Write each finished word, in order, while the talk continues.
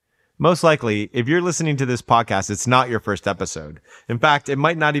Most likely, if you're listening to this podcast, it's not your first episode. In fact, it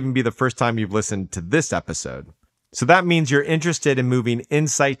might not even be the first time you've listened to this episode. So that means you're interested in moving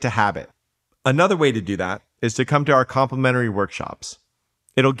insight to habit. Another way to do that is to come to our complimentary workshops.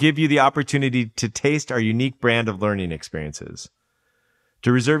 It'll give you the opportunity to taste our unique brand of learning experiences.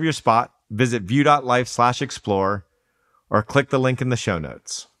 To reserve your spot, visit view.life/explore or click the link in the show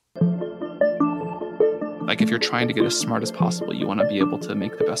notes. Like if you're trying to get as smart as possible, you want to be able to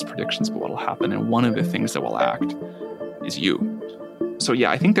make the best predictions about what will happen. And one of the things that will act is you. So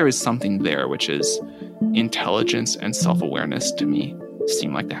yeah, I think there is something there, which is intelligence and self-awareness to me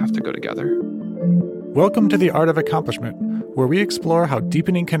seem like they have to go together. Welcome to The Art of Accomplishment, where we explore how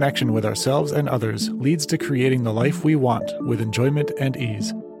deepening connection with ourselves and others leads to creating the life we want with enjoyment and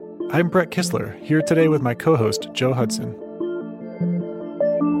ease. I'm Brett Kistler, here today with my co-host, Joe Hudson.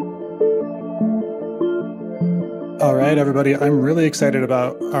 All right, everybody, I'm really excited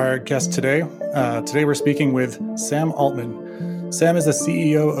about our guest today. Today we're speaking with Sam Altman. Sam is the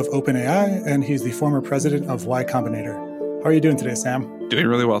CEO of OpenAI, and he's the former president of Y Combinator. How are you doing today, Sam? Doing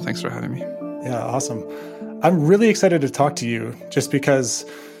really well. Thanks for having me. Yeah, awesome. I'm really excited to talk to you just because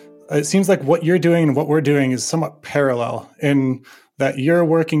it seems like what you're doing and what we're doing is somewhat parallel in that you're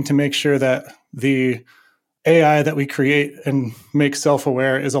working to make sure that the AI that we create and make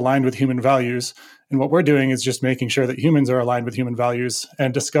self-aware is aligned with human values. And what we're doing is just making sure that humans are aligned with human values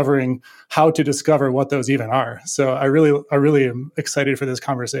and discovering how to discover what those even are. So I really am excited for this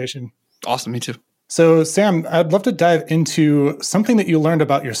conversation. Awesome. Me too. So Sam, I'd love to dive into something that you learned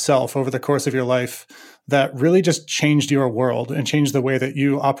about yourself over the course of your life that really just changed your world and changed the way that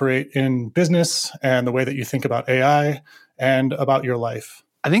you operate in business and the way that you think about AI and about your life.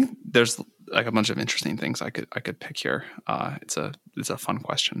 I think there's like a bunch of interesting things I could pick here. It's a fun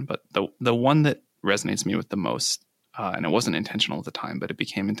question, but the one that resonates me with the most, and it wasn't intentional at the time, but it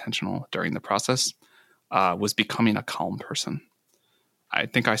became intentional during the process, was becoming a calm person. I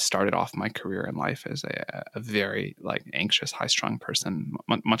think I started off my career in life as a very like anxious, high-strung person,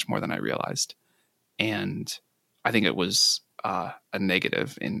 much more than I realized. And I think it was a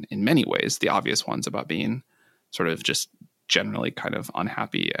negative in many ways, the obvious ones about being sort of just generally kind of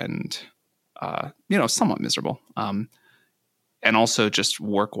unhappy and, somewhat miserable. And also just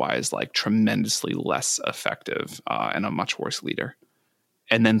work-wise, like tremendously less effective and a much worse leader.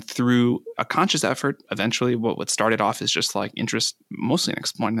 And then through a conscious effort, eventually what started off is just like interest, mostly in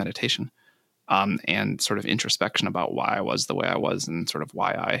exploring meditation and sort of introspection about why I was the way I was and sort of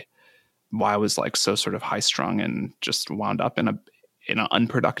why I was like so sort of high-strung and just wound up in an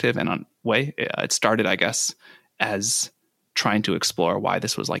unproductive way. It started, I guess, as trying to explore why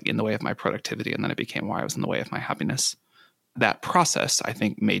this was like in the way of my productivity, and then it became why I was in the way of my happiness. That process, I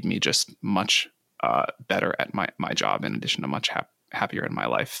think, made me just much better at my job, in addition to much happier in my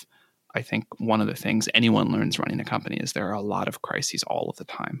life. I think one of the things anyone learns running a company is there are a lot of crises all of the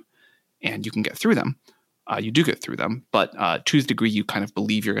time, and you can get through them. You do get through them, but to the degree you kind of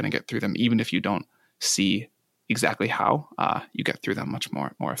believe you're going to get through them, even if you don't see exactly how, you get through them much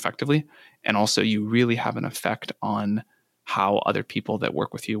more effectively. And also you really have an effect on how other people that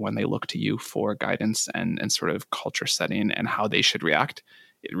work with you, when they look to you for guidance and sort of culture setting and how they should react,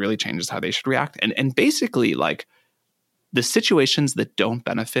 it really changes how they should react. And basically, like, the situations that don't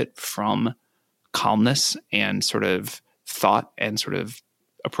benefit from calmness and sort of thought and sort of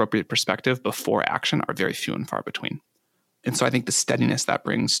appropriate perspective before action are very few and far between. And so I think the steadiness that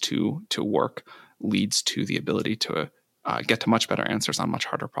brings to work leads to the ability to get to much better answers on much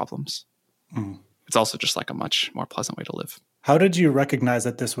harder problems. Mm. It's also just like a much more pleasant way to live. How did you recognize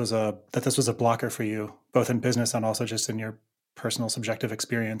that this was a blocker for you, both in business and also just in your personal subjective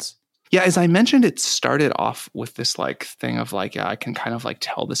experience? Yeah, as I mentioned, it started off with this like thing of like, I can kind of like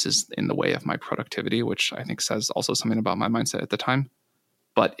tell this is in the way of my productivity, which I think says also something about my mindset at the time.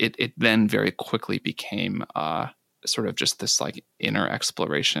 But it then very quickly became sort of just this like inner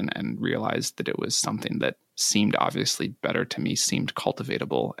exploration, and realized that it was something that seemed obviously better to me, seemed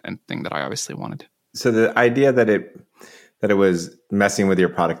cultivatable, and thing that I obviously wanted. So the idea that it was messing with your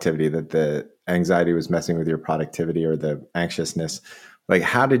productivity, that the anxiety was messing with your productivity or the anxiousness, like,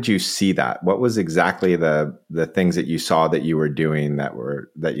 how did you see that? What was exactly the things that you saw that you were doing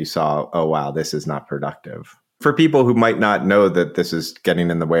that you saw, oh, wow, this is not productive? For people who might not know that this is getting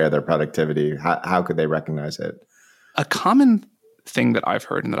in the way of their productivity, how could they recognize it? A common thing that I've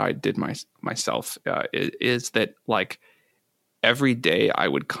heard and that I did myself is that like every day I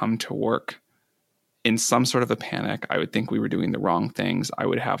would come to work in some sort of a panic. I would think we were doing the wrong things. I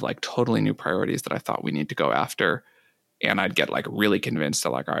would have like totally new priorities that I thought we need to go after. And I'd get like really convinced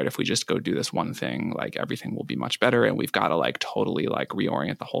that like, all right, if we just go do this one thing, like everything will be much better. And we've got to like totally like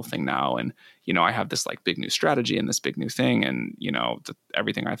reorient the whole thing now. And, I have this like big new strategy and this big new thing. And,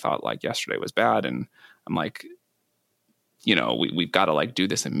 everything I thought like yesterday was bad. And I'm like, we've got to like do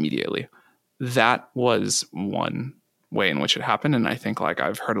this immediately. That was one way in which it happened. And I think like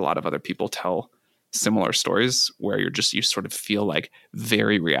I've heard a lot of other people tell similar stories where you sort of feel like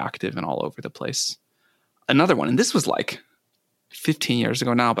very reactive and all over the place. Another one, and this was like 15 years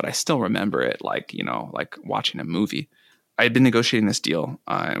ago now, but I still remember it like, like watching a movie. I had been negotiating this deal.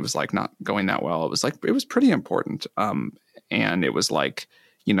 It was like not going that well. It was pretty important. And it was like,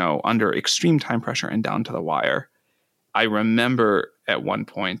 under extreme time pressure and down to the wire. I remember at one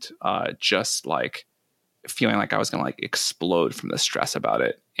point just like feeling like I was going to like explode from the stress about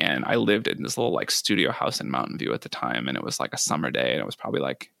it. And I lived in this little like studio house in Mountain View at the time. And it was like a summer day. And it was probably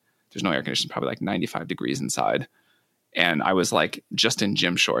like, there's no air conditioning, probably like 95 degrees inside. And I was like just in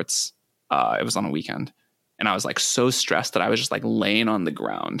gym shorts. It was on a weekend. And I was like so stressed that I was just like laying on the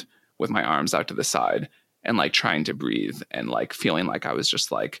ground with my arms out to the side and like trying to breathe and like feeling like I was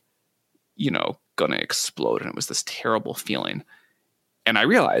just like, going to explode. And it was this terrible feeling. And I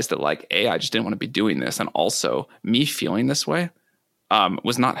realized that like, I just didn't want to be doing this. And also me feeling this way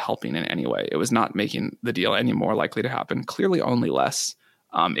was not helping in any way. It was not making the deal any more likely to happen. Clearly only less.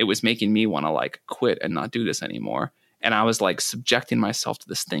 It was making me want to like quit and not do this anymore. And I was like subjecting myself to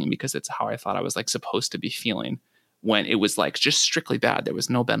this thing because it's how I thought I was like supposed to be feeling when it was like just strictly bad. There was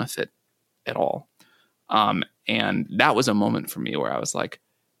no benefit at all. And that was a moment for me where I was like,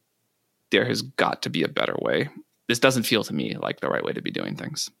 there has got to be a better way. This doesn't feel to me like the right way to be doing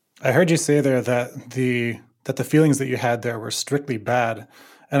things. I heard you say there that the feelings that you had there were strictly bad.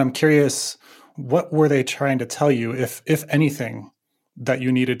 And I'm curious, what were they trying to tell you, if anything, that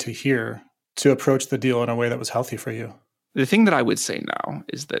you needed to hear to approach the deal in a way that was healthy for you? The thing that I would say now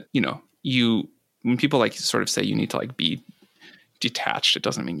is that, when people like sort of say you need to like be detached, it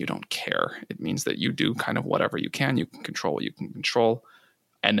doesn't mean you don't care. It means that you do kind of whatever you can control what you can control.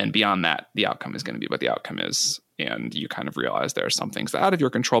 And then beyond that, the outcome is going to be what the outcome is. And you kind of realize there are some things that are out of your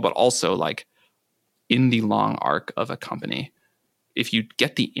control, but also like in the long arc of a company, if you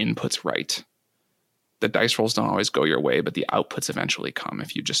get the inputs right, the dice rolls don't always go your way, but the outputs eventually come.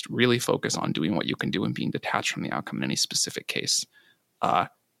 If you just really focus on doing what you can do and being detached from the outcome in any specific case,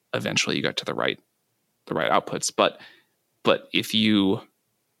 eventually you get to the right outputs. But if you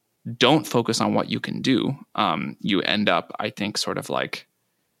don't focus on what you can do, you end up, I think, sort of like,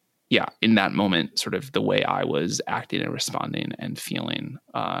 in that moment, sort of the way I was acting and responding and feeling,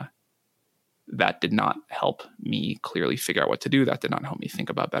 that did not help me clearly figure out what to do. That did not help me think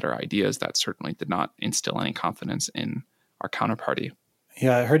about better ideas. That certainly did not instill any confidence in our counterparty.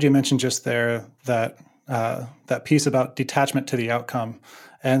 Yeah, I heard you mention just there that that piece about detachment to the outcome.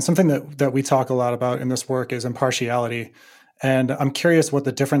 And something that we talk a lot about in this work is impartiality. And I'm curious what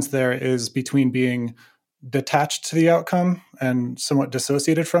the difference there is between being detached to the outcome and somewhat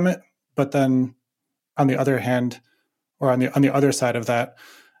dissociated from it, but then on the other hand, or on the other side of that,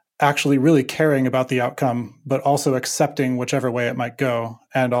 actually really caring about the outcome, but also accepting whichever way it might go,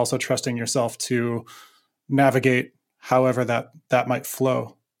 and also trusting yourself to navigate however that might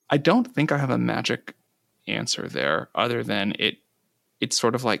flow. I don't think I have a magic answer there, other than it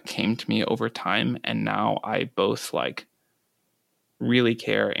sort of like came to me over time, and now I both like really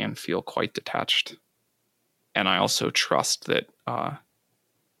care and feel quite detached. And I also trust that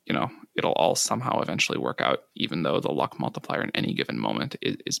it'll all somehow eventually work out, even though the luck multiplier in any given moment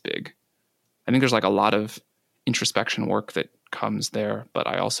is big. I think there's like a lot of introspection work that comes there, but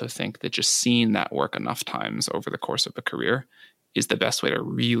I also think that just seeing that work enough times over the course of a career is the best way to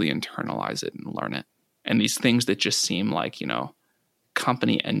really internalize it and learn it. And these things that just seem like,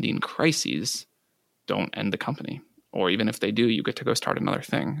 company ending crises don't end the company. Or even if they do, you get to go start another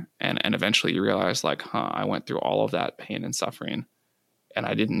thing. And eventually you realize like, I went through all of that pain and suffering and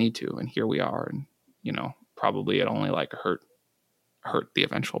I didn't need to. And here we are. And, probably it only like hurt the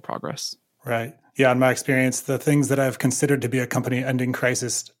eventual progress. Right. Yeah. In my experience, the things that I've considered to be a company ending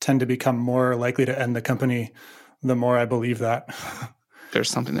crisis tend to become more likely to end the company the more I believe that. There's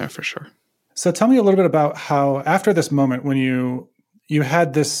something there for sure. So tell me a little bit about how, after this moment, when you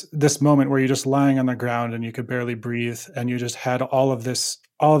had this moment where you're just lying on the ground and you could barely breathe, and you just had all of this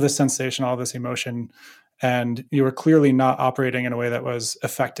sensation, all of this emotion, and you were clearly not operating in a way that was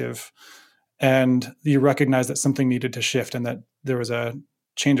effective, and you recognized that something needed to shift and that there was a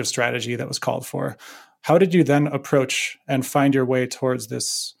change of strategy that was called for. How did you then approach and find your way towards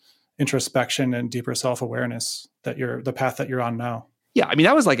this introspection and deeper self-awareness the path that you're on now? Yeah, I mean,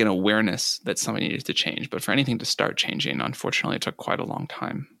 that was like an awareness that something needed to change. But for anything to start changing, unfortunately, it took quite a long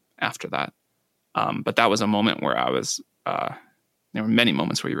time after that. But that was a moment where I was, there were many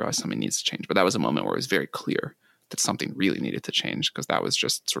moments where you realize something needs to change. But that was a moment where it was very clear that something really needed to change, because that was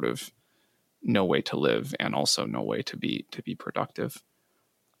just sort of no way to live and also no way to be productive.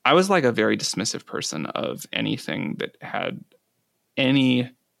 I was like a very dismissive person of anything that had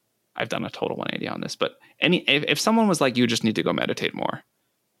any, I've done a total 180 on this, but if someone was like, you just need to go meditate more,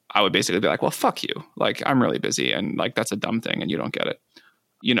 I would basically be like, well, fuck you. Like, I'm really busy, and like, that's a dumb thing and you don't get it.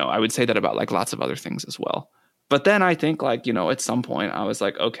 I would say that about like lots of other things as well. But then I think like, at some point I was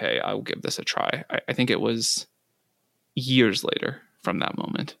like, okay, I'll give this a try. I think it was years later from that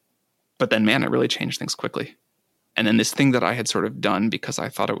moment. But then, man, it really changed things quickly. And then this thing that I had sort of done because I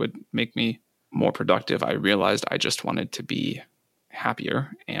thought it would make me more productive, I realized I just wanted to be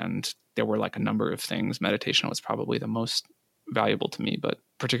happier. And there were like a number of things. Meditation was probably the most valuable to me, but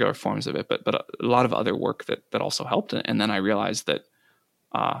particular forms of it, but a lot of other work that also helped. And then I realized that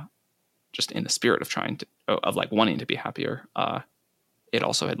just in the spirit of like wanting to be happier, it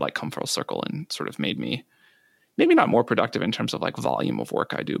also had like come full circle and sort of made me maybe not more productive in terms of like volume of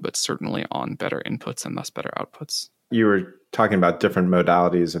work I do, but certainly on better inputs and thus better outputs. You were talking about different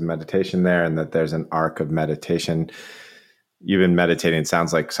modalities of meditation there, and that there's an arc of meditation. You've been meditating, it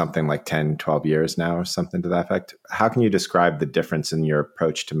sounds like something like 10, 12 years now or something to that effect. How can you describe the difference in your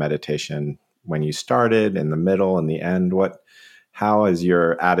approach to meditation when you started, in the middle, and the end? How has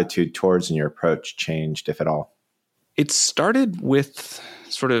your attitude towards and your approach changed, if at all? It started with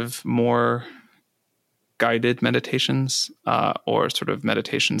sort of more guided meditations, or sort of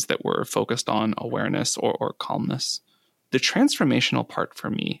meditations that were focused on awareness or calmness. The transformational part for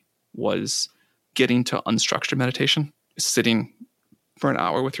me was getting to unstructured meditation, sitting for an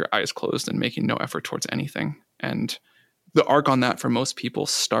hour with your eyes closed and making no effort towards anything. And the arc on that for most people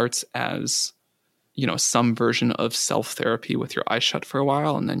starts as, some version of self-therapy with your eyes shut for a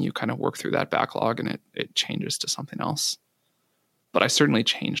while, and then you kind of work through that backlog and it changes to something else. But I certainly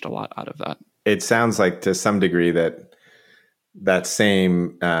changed a lot out of that. It sounds like to some degree that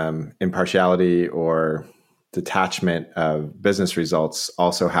same impartiality or detachment of business results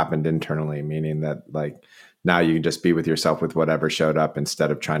also happened internally, meaning that like now you can just be with yourself with whatever showed up instead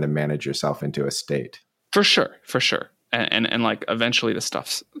of trying to manage yourself into a state. For sure. And like eventually the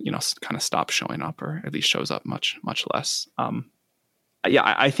stuff, kind of stops showing up, or at least shows up much, much less.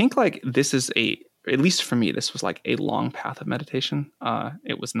 I think like this is at least for me, this was like a long path of meditation.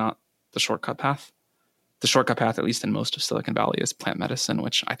 It was not the shortcut path. The shortcut path, at least in most of Silicon Valley, is plant medicine,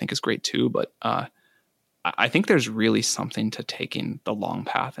 which I think is great too. But I think there's really something to taking the long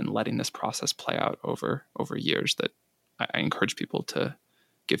path and letting this process play out over years that I encourage people to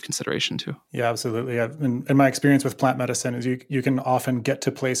give consideration to. Yeah, absolutely. In my experience with plant medicine is you can often get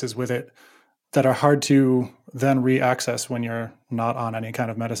to places with it that are hard to then re-access when you're not on any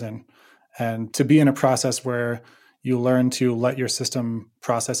kind of medicine. And to be in a process where you learn to let your system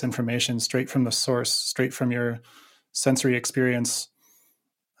process information straight from the source, straight from your sensory experience,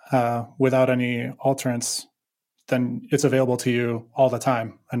 without any alterance, then it's available to you all the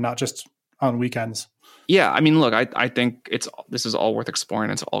time and not just on weekends. Yeah, I mean, look, I think this is all worth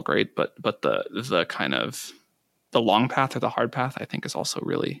exploring. It's all great, but the kind of the long path or the hard path, I think, is also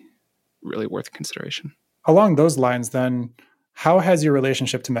really, really worth consideration. Along those lines, then, how has your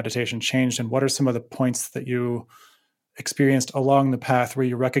relationship to meditation changed, and what are some of the points that you experienced along the path where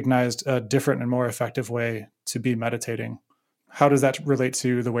you recognized a different and more effective way to be meditating? How does that relate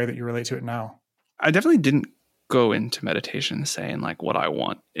to the way that you relate to it now? I definitely didn't go into meditation saying like what I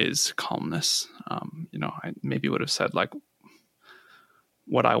want is calmness. I maybe would have said like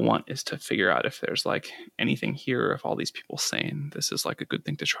what I want is to figure out if there's like anything here, if all these people saying this is like a good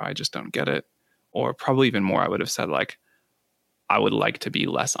thing to try, just don't get it. Or probably even more, I would have said like, I would like to be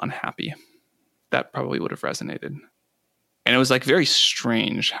less unhappy. That probably would have resonated. And it was like very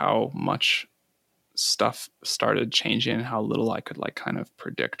strange how much stuff started changing and how little I could like kind of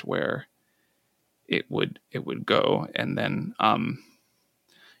predict where it would go. And then,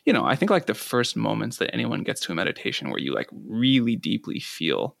 I think like the first moments that anyone gets to a meditation where you like really deeply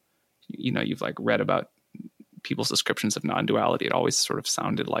feel, you've like read about people's descriptions of non-duality. It always sort of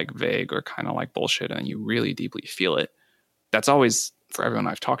sounded like vague or kind of like bullshit. And you really deeply feel it. That's always, for everyone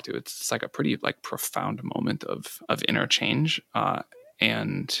I've talked to, it's like a pretty like profound moment of inner change.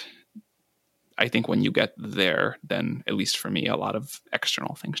 And I think when you get there, then at least for me, a lot of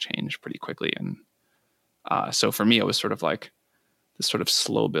external things change pretty quickly. And so for me, it was sort of like this sort of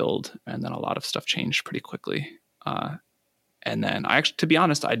slow build, and then a lot of stuff changed pretty quickly. And then to be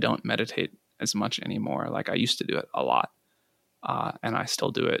honest, I don't meditate as much anymore. Like I used to do it a lot. And I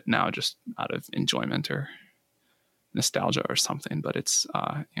still do it now just out of enjoyment or nostalgia or something, but it's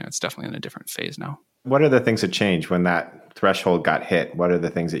it's definitely in a different phase now. What are the things that changed when that threshold got hit? What are the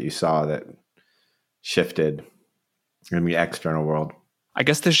things that you saw that shifted in the external world? I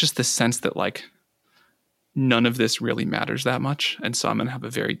guess there's just this sense that like none of this really matters that much, and so I'm going to have a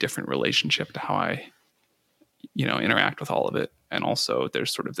very different relationship to how I interact with all of it. And also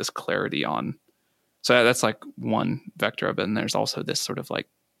there's sort of this clarity on, so that's like one vector of it, and there's also this sort of like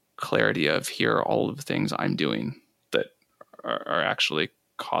clarity of here are all of the things I'm doing that are actually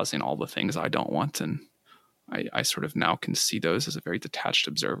causing all the things I don't want. And I sort of now can see those as a very detached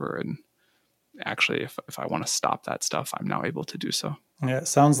observer. And actually, if I want to stop that stuff, I'm now able to do so. Yeah, it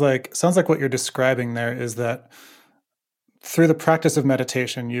sounds like what you're describing there is that through the practice of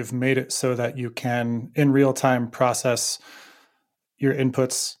meditation, you've made it so that you can in real time process your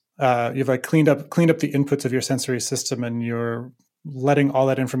inputs. You've like cleaned up the inputs of your sensory system, and you're letting all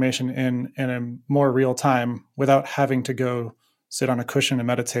that information in a more real time without having to go sit on a cushion and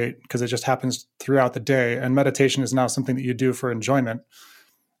meditate, because it just happens throughout the day. And meditation is now something that you do for enjoyment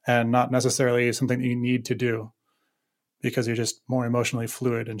and not necessarily something that you need to do because you're just more emotionally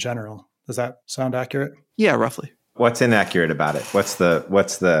fluid in general. Does that sound accurate? Yeah, roughly. What's inaccurate about it? What's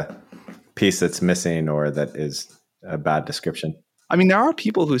the piece that's missing or that is a bad description? I mean, there are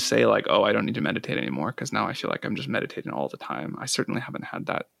people who say like, oh, I don't need to meditate anymore because now I feel like I'm just meditating all the time. I certainly haven't had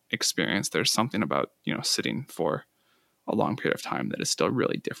that experience. There's something about, sitting for a long period of time that is still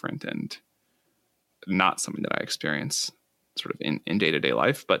really different and not something that I experience sort of in day-to-day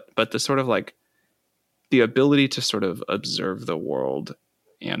life. But the sort of like the ability to sort of observe the world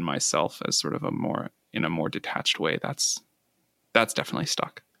and myself as sort of in a more detached way, that's definitely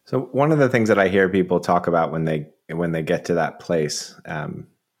stuck. So one of the things that I hear people talk about when they get to that place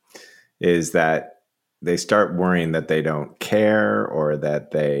is that they start worrying that they don't care, or that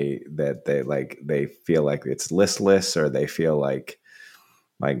they feel like it's listless, or they feel like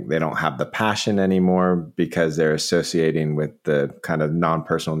they don't have the passion anymore because they're associating with the kind of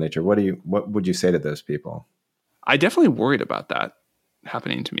non-personal nature. What would you say to those people? I definitely worried about that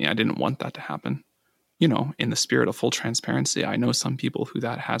happening to me. I didn't want that to happen. In the spirit of full transparency, I know some people who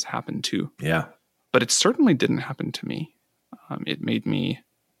that has happened to. Yeah. But it certainly didn't happen to me. It made me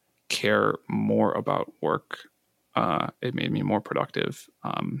care more about work. It made me more productive.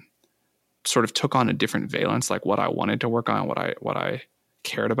 Sort of took on a different valence, like what I wanted to work on, what I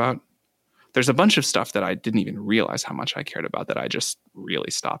cared about. There's a bunch of stuff that I didn't even realize how much I cared about that I just really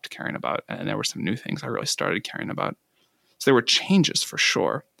stopped caring about. And there were some new things I really started caring about. So there were changes for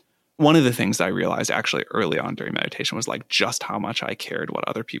sure. One of the things I realized actually early on during meditation was like just how much I cared what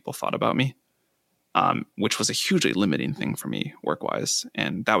other people thought about me, which was a hugely limiting thing for me work-wise.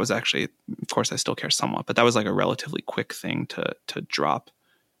 And that was actually, of course, I still care somewhat, but that was like a relatively quick thing to drop.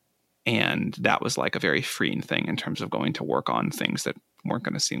 And that was like a very freeing thing in terms of going to work on things that weren't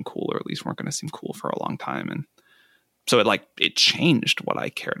going to seem cool, or at least weren't going to seem cool for a long time. And so it changed what I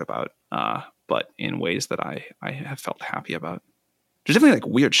cared about, but in ways that I have felt happy about. There's definitely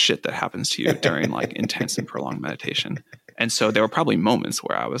like weird shit that happens to you during like intense and prolonged meditation. And so there were probably moments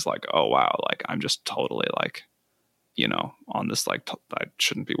where I was like, oh, wow, like I'm just totally like, on this, like I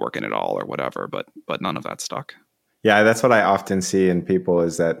shouldn't be working at all or whatever, but none of that stuck. Yeah, that's what I often see in people,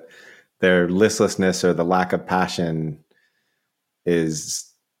 is that their listlessness or the lack of passion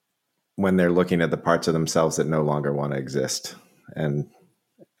is when they're looking at the parts of themselves that no longer want to exist. And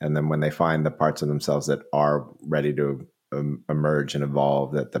then when they find the parts of themselves that are ready to emerge and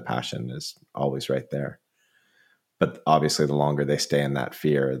evolve, that the passion is always right there. But obviously the longer they stay in that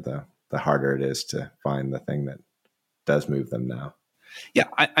fear, the harder it is to find the thing that does move them now. Yeah.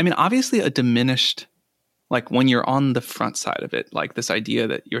 I mean, obviously a diminished, like when you're on the front side of it, like this idea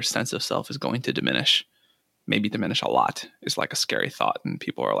that your sense of self is going to diminish, maybe diminish a lot, is like a scary thought. And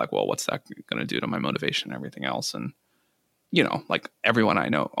people are like, well, what's that going to do to my motivation and everything else? And, like everyone I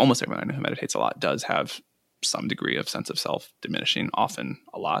know, almost everyone I know who meditates a lot does have some degree of sense of self diminishing, often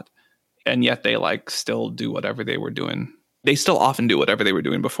a lot. And yet they like still do whatever they were doing. They still often do whatever they were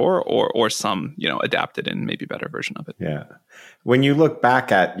doing before, or some, adapted and maybe better version of it. Yeah. When you look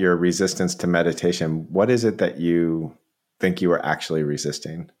back at your resistance to meditation, what is it that you think you were actually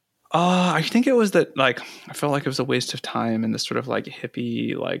resisting? I think it was that, like, I felt like it was a waste of time and this sort of like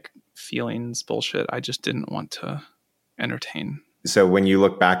hippie, like feelings bullshit I just didn't want to entertain. So when you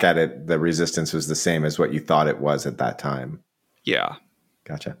look back at it, the resistance was the same as what you thought it was at that time. Yeah.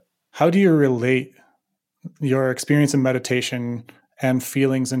 Gotcha. How do you relate your experience in meditation and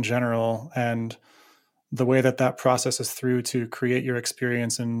feelings in general and the way that processes through to create your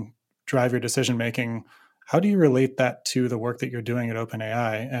experience and drive your decision making How do you relate that to the work that you're doing at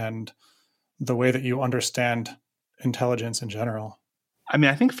OpenAI and the way that you understand intelligence in general? I mean,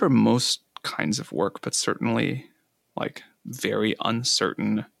 I think for most kinds of work, but certainly like very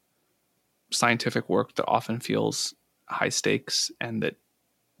uncertain scientific work that often feels high stakes and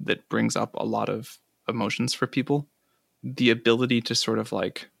that brings up a lot of emotions for people, the ability to sort of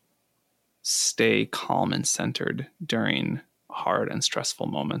like stay calm and centered during hard and stressful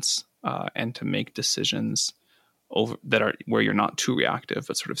moments, and to make decisions over that are where you're not too reactive,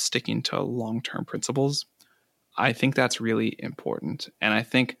 but sort of sticking to long-term principles. I think that's really important. And I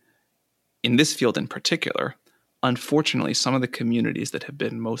think in this field in particular, unfortunately, some of the communities that have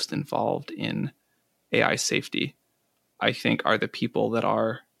been most involved in AI safety, I think, are the people that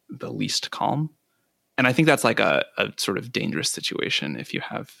are the least calm. And I think that's like a sort of dangerous situation if you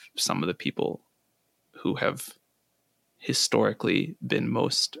have some of the people who have historically been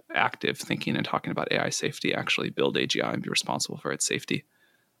most active thinking and talking about AI safety actually build AGI and be responsible for its safety.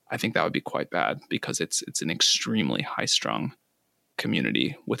 I think that would be quite bad because it's an extremely high-strung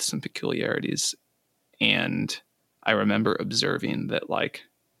community with some peculiarities. And I remember observing that like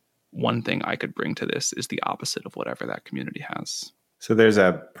one thing I could bring to this is the opposite of whatever that community has. So there's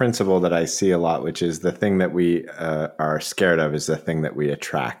a principle that I see a lot, which is the thing that we are scared of is the thing that we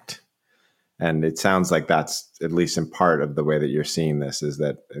attract. And it sounds like that's at least in part of the way that you're seeing this, is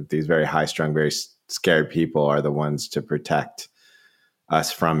that these very high strung, very scared people are the ones to protect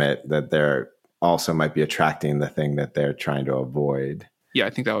us from it, that they're also might be attracting the thing that they're trying to avoid. Yeah, I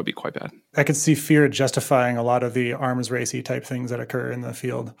think that would be quite bad. I could see fear justifying a lot of the arms racy type things that occur in the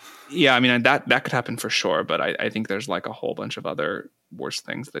field. Yeah, I mean, that could happen for sure, but I think there's like a whole bunch of other worse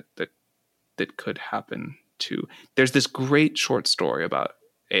things that could happen too. There's this great short story about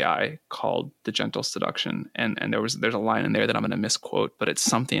AI called The Gentle Seduction, and there's a line in there that I'm going to misquote, but it's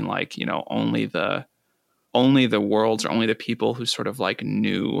something like, you know, only the worlds or only the people who sort of like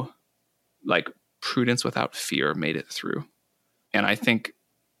knew like prudence without fear made it through. And I think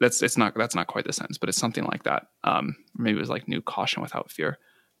that's not quite the sentence, but it's something like that. Maybe it was like knew caution without fear,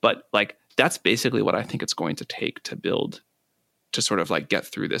 but like that's basically what I think it's going to take to sort of like get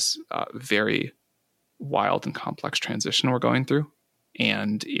through this very wild and complex transition we're going through.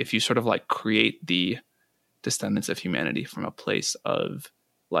 And if you sort of like create the descendants of humanity from a place of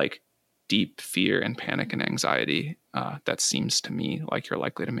like deep fear and panic and anxiety, that seems to me like you're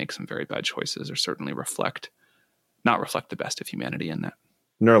likely to make some very bad choices, or certainly not reflect the best of humanity in that.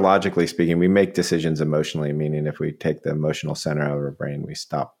 Neurologically speaking, we make decisions emotionally, meaning if we take the emotional center out of our brain,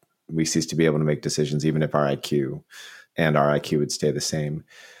 we cease to be able to make decisions, even if our IQ would stay the same.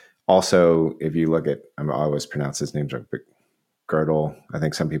 Also, if you look at, I always pronounce his names like Gödel, I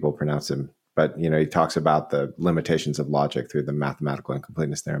think some people pronounce him, but you know, he talks about the limitations of logic through the mathematical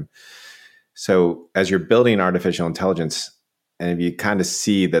incompleteness theorem. So as you're building artificial intelligence, and if you kind of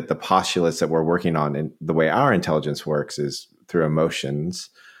see that the postulates that we're working on and the way our intelligence works is through emotions,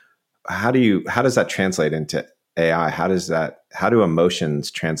 how does that translate into AI? How do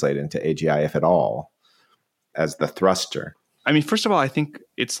emotions translate into AGI, if at all, as the thruster? I mean, first of all, I think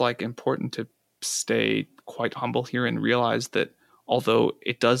it's like important to stay quite humble here and realize that although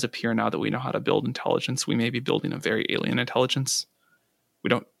it does appear now that we know how to build intelligence, we may be building a very alien intelligence. We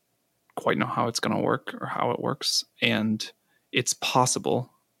don't quite know how it's going to work or how it works. And it's possible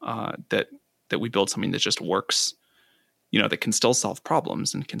that we build something that just works, you know, that can still solve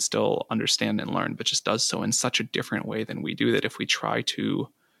problems and can still understand and learn, but just does so in such a different way than we do, that if we try to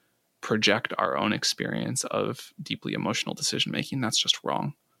project our own experience of deeply emotional decision-making, that's just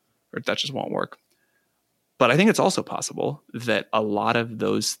wrong, or that just won't work. But I think it's also possible that a lot of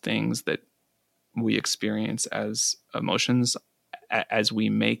those things that we experience as emotions, as we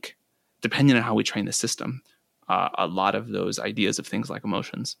make, depending on how we train the system, a lot of those ideas of things like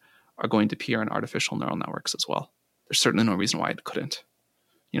emotions are going to appear in artificial neural networks as well. There's certainly no reason why it couldn't.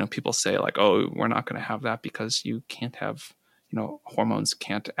 You know, people say like, oh, we're not going to have that because you can't have, you know, hormones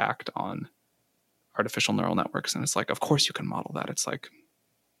can't act on artificial neural networks. And it's like, of course you can model that. It's like,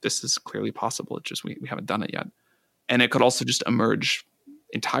 this is clearly possible. It's just we haven't done it yet. And it could also just emerge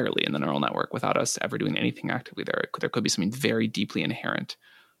entirely in the neural network without us ever doing anything actively there. There could be something very deeply inherent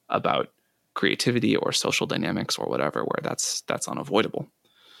about creativity or social dynamics or whatever, where that's unavoidable.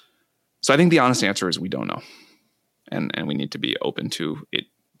 So I think the honest answer is we don't know. And we need to be open to it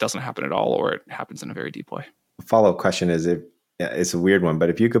doesn't happen at all, or it happens in a very deep way. The follow-up question is, it's a weird one, but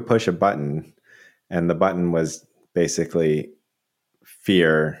if you could push a button and the button was basically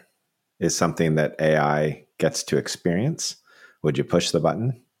fear is something that AI gets to experience, would you push the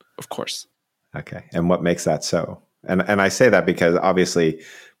button? Of course. Okay. And what makes that so? And I say that because obviously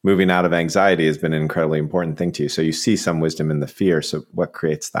moving out of anxiety has been an incredibly important thing to you. So you see some wisdom in the fear. So what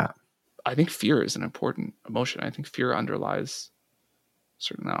creates that? I think fear is an important emotion. I think fear underlies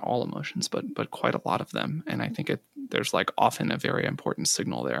certainly not all emotions, but quite a lot of them. And I think there's like often a very important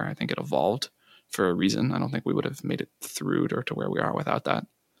signal there. I think it evolved for a reason. I don't think we would have made it through to where we are without that.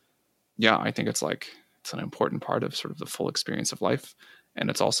 Yeah, I think it's an important part of sort of the full experience of life.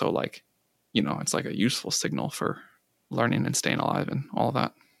 And it's also like, it's like a useful signal for learning and staying alive and all of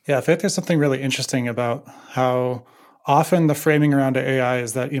that. Yeah, I think there's something really interesting about how often the framing around AI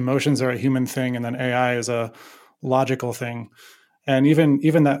is that emotions are a human thing and then AI is a logical thing. And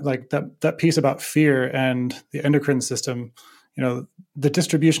even that like that piece about fear and the endocrine system, the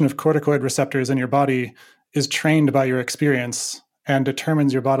distribution of corticoid receptors in your body is trained by your experience and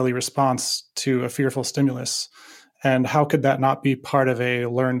determines your bodily response to a fearful stimulus. And how could that not be part of a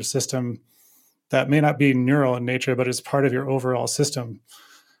learned system that may not be neural in nature, but is part of your overall system?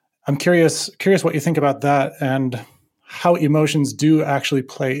 I'm curious what you think about that and how emotions do actually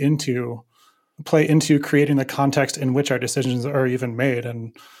play into creating the context in which our decisions are even made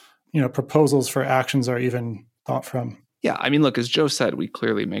and, proposals for actions are even thought from. Yeah. I mean, look, as Joe said, we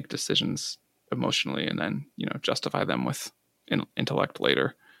clearly make decisions emotionally and then, justify them with intellect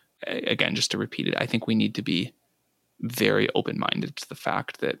later. Again, just to repeat it, I think we need to be very open-minded to the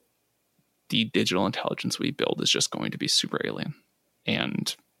fact that the digital intelligence we build is just going to be super alien.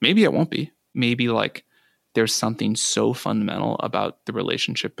 And maybe it won't be. Maybe like there's something so fundamental about the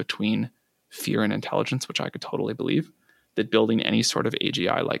relationship between fear and intelligence, which I could totally believe, that building any sort of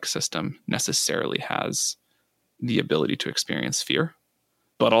AGI-like system necessarily has the ability to experience fear,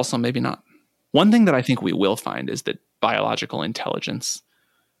 but also maybe not. One thing that I think we will find is that biological intelligence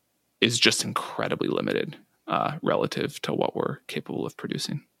is just incredibly limited relative to what we're capable of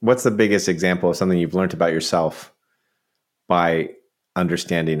producing. What's the biggest example of something you've learned about yourself by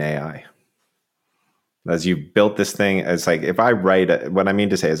understanding AI? As you built this thing, it's like if I write, what I mean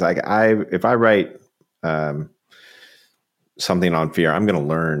to say is like if I write something on fear, I'm going to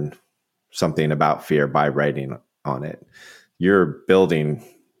learn something about fear by writing on it. You're building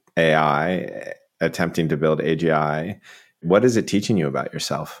AI, attempting to build AGI. What is it teaching you about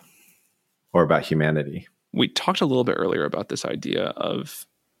yourself or about humanity? We talked a little bit earlier about this idea of,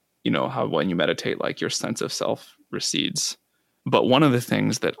 how when you meditate, like your sense of self recedes. But one of the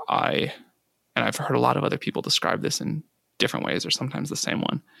things that I've heard a lot of other people describe this in different ways or sometimes the same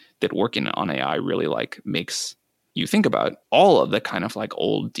one, that working on AI really like makes you think about all of the kind of like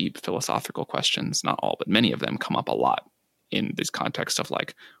old, deep philosophical questions. Not all, but many of them come up a lot in this context of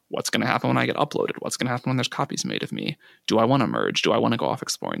like, what's going to happen when I get uploaded? What's going to happen when there's copies made of me? Do I want to merge? Do I want to go off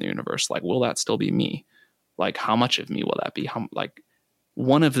exploring the universe? Like, will that still be me? Like, how much of me will that be?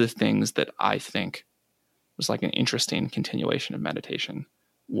 One of the things that I think was like an interesting continuation of meditation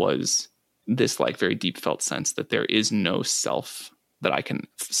was this like very deep felt sense that there is no self that I can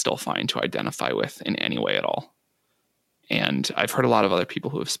still find to identify with in any way at all. And I've heard a lot of other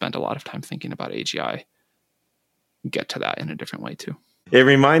people who have spent a lot of time thinking about AGI get to that in a different way too. It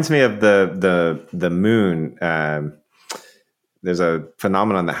reminds me of the moon. There's a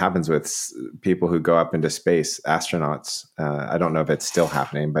phenomenon that happens with people who go up into space, astronauts. I don't know if it's still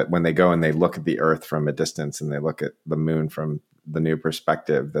happening, but when they go and they look at the Earth from a distance and they look at the moon from the new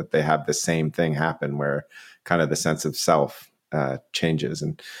perspective, that they have the same thing happen where kind of the sense of self changes.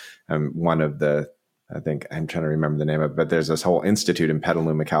 And one of the, I think I'm trying to remember the name of it, but there's this whole institute in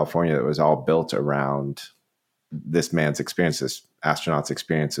Petaluma, California that was all built around this man's experience, this astronaut's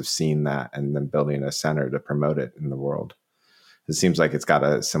experience of seeing that and then building a center to promote it in the world. It seems like it's got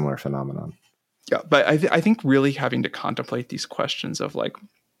a similar phenomenon. Yeah, but I think really having to contemplate these questions of like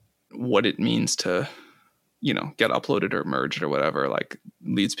what it means to, get uploaded or merged or whatever, like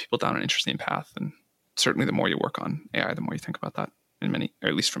leads people down an interesting path. And certainly the more you work on AI, the more you think about that or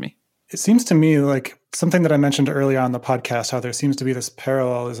at least for me. It seems to me like something that I mentioned earlier on the podcast, how there seems to be this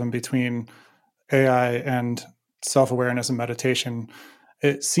parallelism between AI and self-awareness and meditation.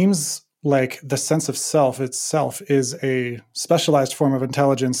 It seems like the sense of self itself is a specialized form of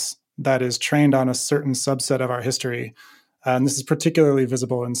intelligence that is trained on a certain subset of our history. And this is particularly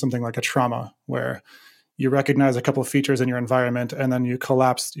visible in something like a trauma, where you recognize a couple of features in your environment and then you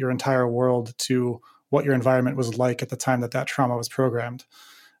collapse your entire world to what your environment was like at the time that trauma was programmed.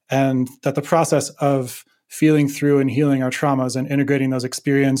 And that the process of feeling through and healing our traumas and integrating those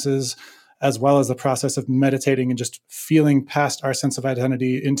experiences, as well as the process of meditating and just feeling past our sense of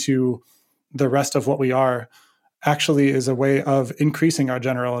identity into the rest of what we are, actually is a way of increasing our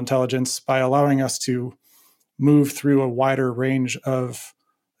general intelligence by allowing us to move through a wider range of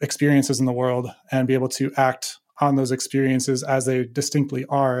experiences in the world and be able to act on those experiences as they distinctly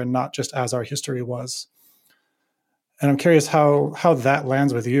are and not just as our history was. And I'm curious how that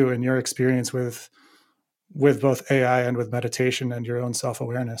lands with you and your experience with both AI and with meditation and your own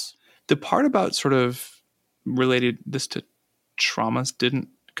self-awareness. The part about sort of related this to traumas didn't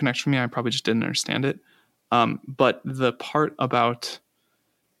connect for me. I probably just didn't understand it. But the part about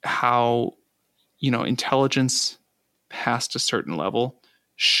how, intelligence past a certain level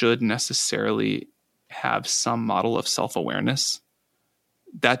should necessarily have some model of self-awareness,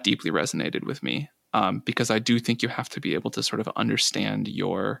 that deeply resonated with me. Because I do think you have to be able to sort of understand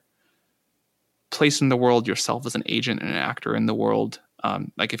your place in the world, yourself as an agent and an actor in the world.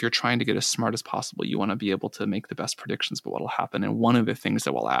 Like if you're trying to get as smart as possible, you want to be able to make the best predictions about what will happen. And one of the things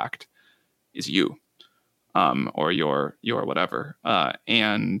that will act is you, or your whatever.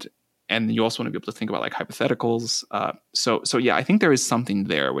 And you also want to be able to think about like hypotheticals. So yeah, I think there is something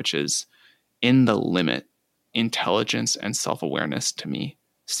there, which is in the limit, intelligence and self-awareness to me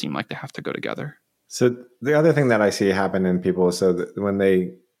seem like they have to go together. So the other thing that I see happen in people, so that when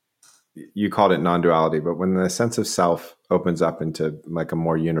you called it non-duality, but when the sense of self opens up into like a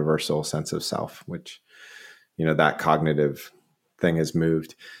more universal sense of self, which, that cognitive thing has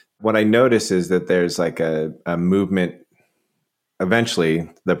moved. What I notice is that there's like a movement. Eventually,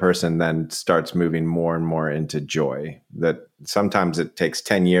 the person then starts moving more and more into joy. That sometimes it takes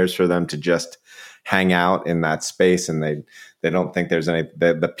 10 years for them to just hang out in that space, and they don't think there's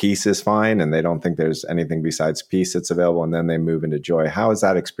the peace is fine, and they don't think there's anything besides peace that's available, and then they move into joy. How has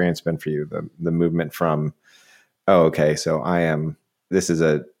that experience been for you? The movement from, oh, okay, so this is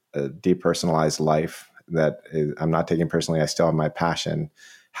a depersonalized life that I'm not taking personally. I still have my passion.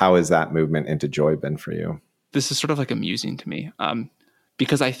 How has that movement into joy been for you? This is sort of like amusing to me,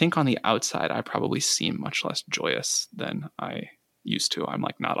 because I think on the outside, I probably seem much less joyous than I used to. I'm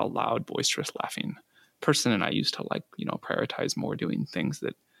like not a loud, boisterous, laughing person. And I used to prioritize more doing things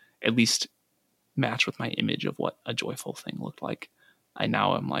that at least match with my image of what a joyful thing looked like. I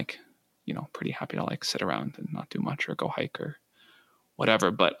now am like, pretty happy to like sit around and not do much or go hike or whatever.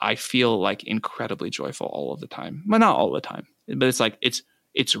 But I feel like incredibly joyful all of the time. Well, not all the time, but it's like,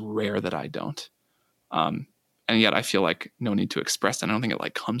 it's rare that I don't. And yet I feel like no need to express it. I don't think it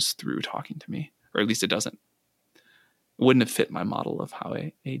like comes through talking to me, or at least it doesn't. It wouldn't have fit my model of how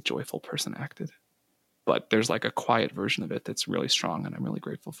a joyful person acted. But there's like a quiet version of it that's really strong, and I'm really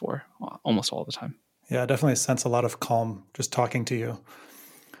grateful for almost all the time. Yeah, I definitely sense a lot of calm just talking to you.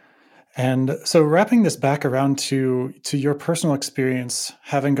 And so wrapping this back around to your personal experience,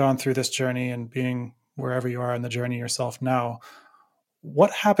 having gone through this journey and being wherever you are in the journey yourself now,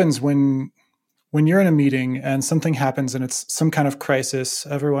 what happens when you're in a meeting and something happens and it's some kind of crisis,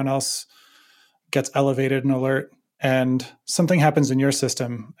 everyone else gets elevated and alert, and something happens in your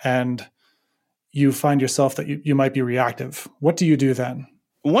system and you find yourself that you might be reactive? What do you do then?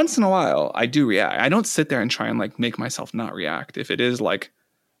 Once in a while, I do react. I don't sit there and try and like make myself not react. If it is like,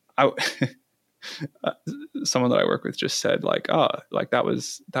 someone that I work with just said like, oh, like that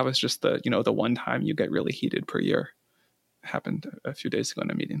was just the one time you get really heated per year. It happened a few days ago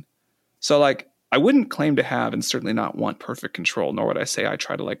in a meeting. So like, I wouldn't claim to have and certainly not want perfect control, nor would I say I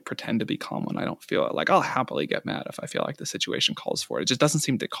try to like pretend to be calm when I don't feel it. Like I'll happily get mad if I feel like the situation calls for it. It just doesn't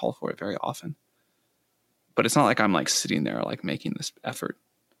seem to call for it very often. But it's not like I'm like sitting there like making this effort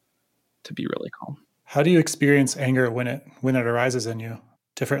to be really calm. How do you experience anger when it arises in you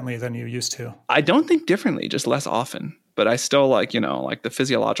differently than you used to? I don't think differently, just less often. But I still like, like the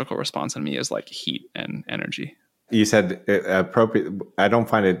physiological response in me is like heat and energy. You said appropriate. I don't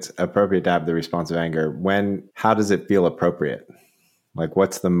find it appropriate to have the response of anger. How does it feel appropriate? Like,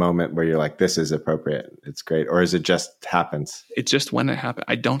 what's the moment where you're like, this is appropriate, it's great? Or is it just happens? It's just when it happens.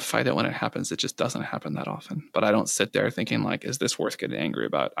 I don't fight it when it happens. It just doesn't happen that often. But I don't sit there thinking like, is this worth getting angry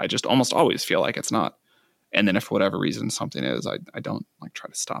about? I just almost always feel like it's not. And then if for whatever reason something is, I don't like try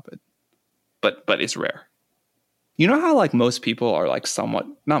to stop it. But it's rare. You know how like most people are like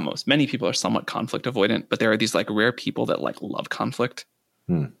many people are somewhat conflict avoidant, but there are these like rare people that like love conflict.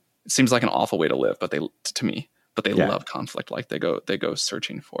 It seems like an awful way to live, but they love conflict. Like they go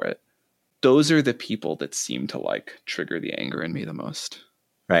searching for it. Those are the people that seem to like trigger the anger in me the most.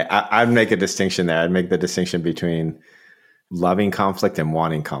 Right. I'd make a distinction there. I'd make the distinction between loving conflict and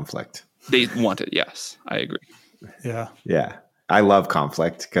wanting conflict. They want it. Yes, I agree. Yeah. Yeah. I love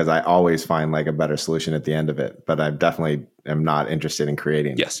conflict because I always find like a better solution at the end of it, but I definitely am not interested in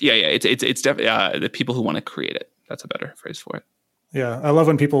creating. Yes. Yeah. It's definitely the people who want to create it. That's a better phrase for it. Yeah. I love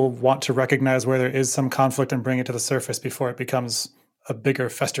when people want to recognize where there is some conflict and bring it to the surface before it becomes a bigger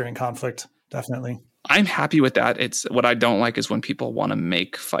festering conflict. Definitely. I'm happy with that. It's what I don't like is when people want to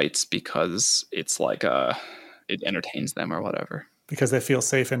make fights because it's like it entertains them or whatever. Because they feel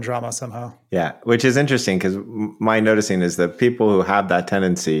safe in drama somehow. Yeah, which is interesting because my noticing is that people who have that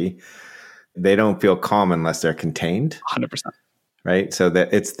tendency, they don't feel calm unless they're contained. 100%. Right? So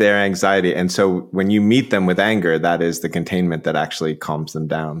that it's their anxiety. And so when you meet them with anger, that is the containment that actually calms them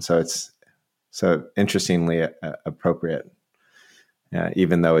down. So it's so interestingly appropriate,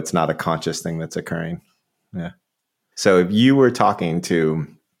 even though it's not a conscious thing that's occurring. Yeah. So if you were talking to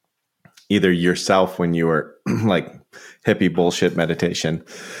either yourself when you were like hippie bullshit meditation,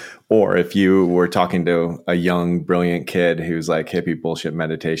 or if you were talking to a young, brilliant kid who's like hippie bullshit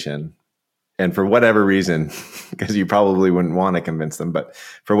meditation, and for whatever reason, because you probably wouldn't want to convince them, but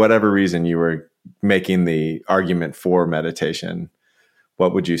for whatever reason you were making the argument for meditation,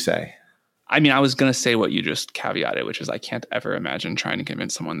 what would you say? I mean, I was going to say what you just caveated, which is I can't ever imagine trying to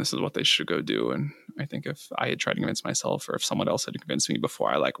convince someone this is what they should go do. And I think if I had tried to convince myself, or if someone else had convinced me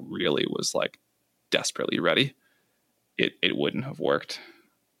before I like really was like desperately ready, it wouldn't have worked.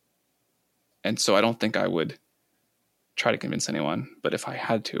 And so I don't think I would try to convince anyone. But if I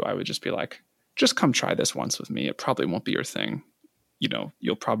had to, I would just be like, just come try this once with me. It probably won't be your thing. You know,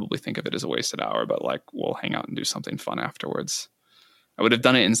 you'll probably think of it as a wasted hour, but like we'll hang out and do something fun afterwards. I would have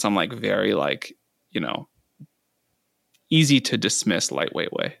done it in some like very like, you know, easy to dismiss,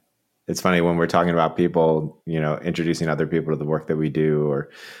 lightweight way. It's funny when we're talking about people, you know, introducing other people to the work that we do, or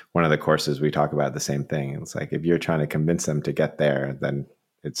one of the courses we talk about the same thing. It's like, if you're trying to convince them to get there, then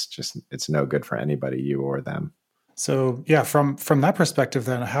it's no good for anybody, you or them. So yeah, from that perspective,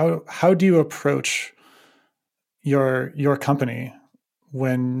 then how do you approach your company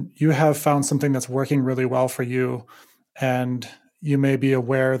when you have found something that's working really well for you, and you may be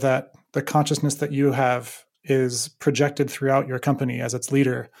aware that the consciousness that you have is projected throughout your company as its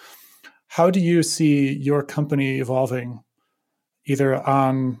leader? How do you see your company evolving, either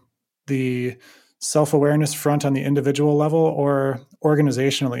on the self-awareness front on the individual level or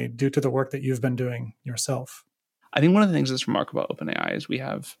organizationally, due to the work that you've been doing yourself? I think one of the things that's remarkable about OpenAI is we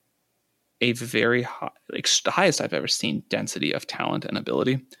have a very high, like the highest I've ever seen density of talent and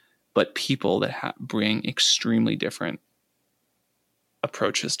ability, but people that bring extremely different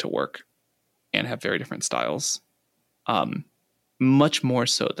approaches to work and have very different styles. Much more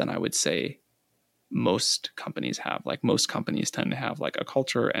so than I would say most companies have. Like most companies tend to have like a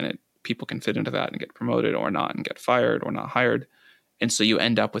culture, and people can fit into that and get promoted or not, and get fired or not hired. And so you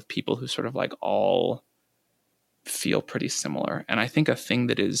end up with people who sort of like all feel pretty similar. And I think a thing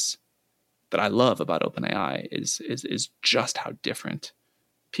that I love about OpenAI is just how different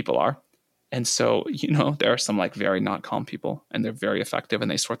people are. And so, you know, there are some like very not calm people, and they're very effective, and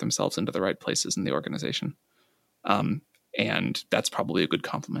they sort themselves into the right places in the organization. And that's probably a good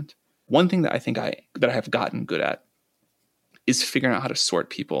compliment. One thing that I think that I have gotten good at is figuring out how to sort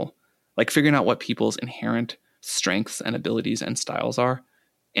people, like figuring out what people's inherent strengths and abilities and styles are,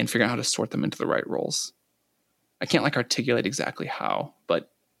 and figuring out how to sort them into the right roles. I can't like articulate exactly how,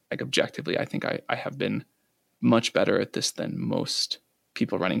 but like objectively, I think I have been much better at this than most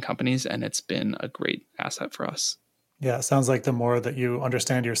people running companies, and it's been a great asset for us. Yeah, it sounds like the more that you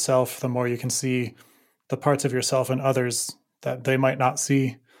understand yourself, the more you can see the parts of yourself and others that they might not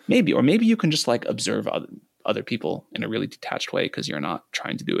see. Maybe you can just like observe other people in a really detached way, because you're not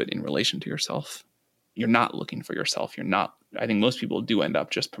trying to do it in relation to yourself. You're not looking for yourself. I think most people do end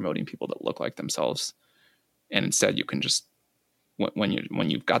up just promoting people that look like themselves. And instead you can just, when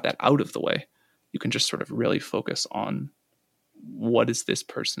you've got that out of the way, you can just sort of really focus on what is this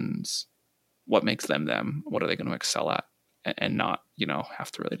person's, what makes them, what are they going to excel at, and not, you know,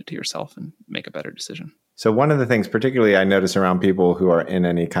 have to relate it to yourself and make a better decision. So one of the things particularly I notice around people who are in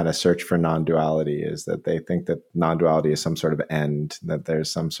any kind of search for non-duality is that they think that non-duality is some sort of end, that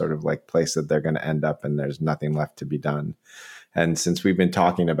there's some sort of like place that they're going to end up and there's nothing left to be done. And since we've been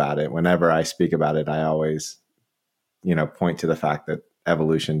talking about it, whenever I speak about it, I always, you know, point to the fact that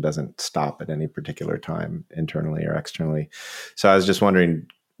evolution doesn't stop at any particular time, internally or externally. So I was just wondering,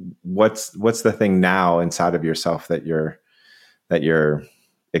 what's the thing now inside of yourself that you're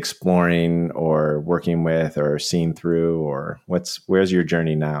exploring or working with or seeing through, or where's your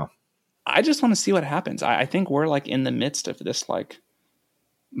journey now? I just want to see what happens. I think we're like in the midst of this like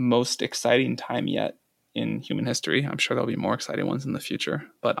most exciting time yet in human history. I'm sure there'll be more exciting ones in the future,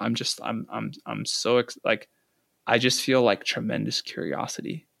 but I'm so like, I just feel like tremendous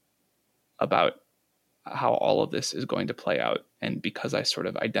curiosity about how all of this is going to play out. And because I sort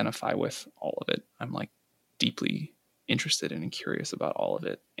of identify with all of it, I'm like deeply interested in and curious about all of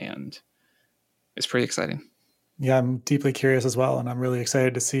it. And it's pretty exciting. Yeah, I'm deeply curious as well. And I'm really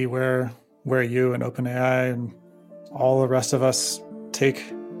excited to see where you and OpenAI and all the rest of us take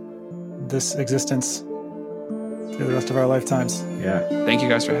this existence. through the rest of our lifetimes. Yeah. Thank you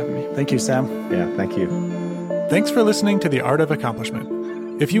guys for having me. Thank you, Sam. Yeah, thank you. Thanks for listening to The Art of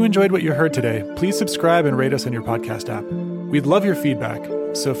Accomplishment. If you enjoyed what you heard today, please subscribe and rate us in your podcast app. We'd love your feedback,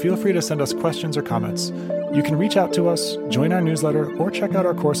 so feel free to send us questions or comments. You can reach out to us, join our newsletter, or check out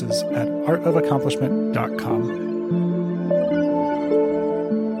our courses at artofaccomplishment.com.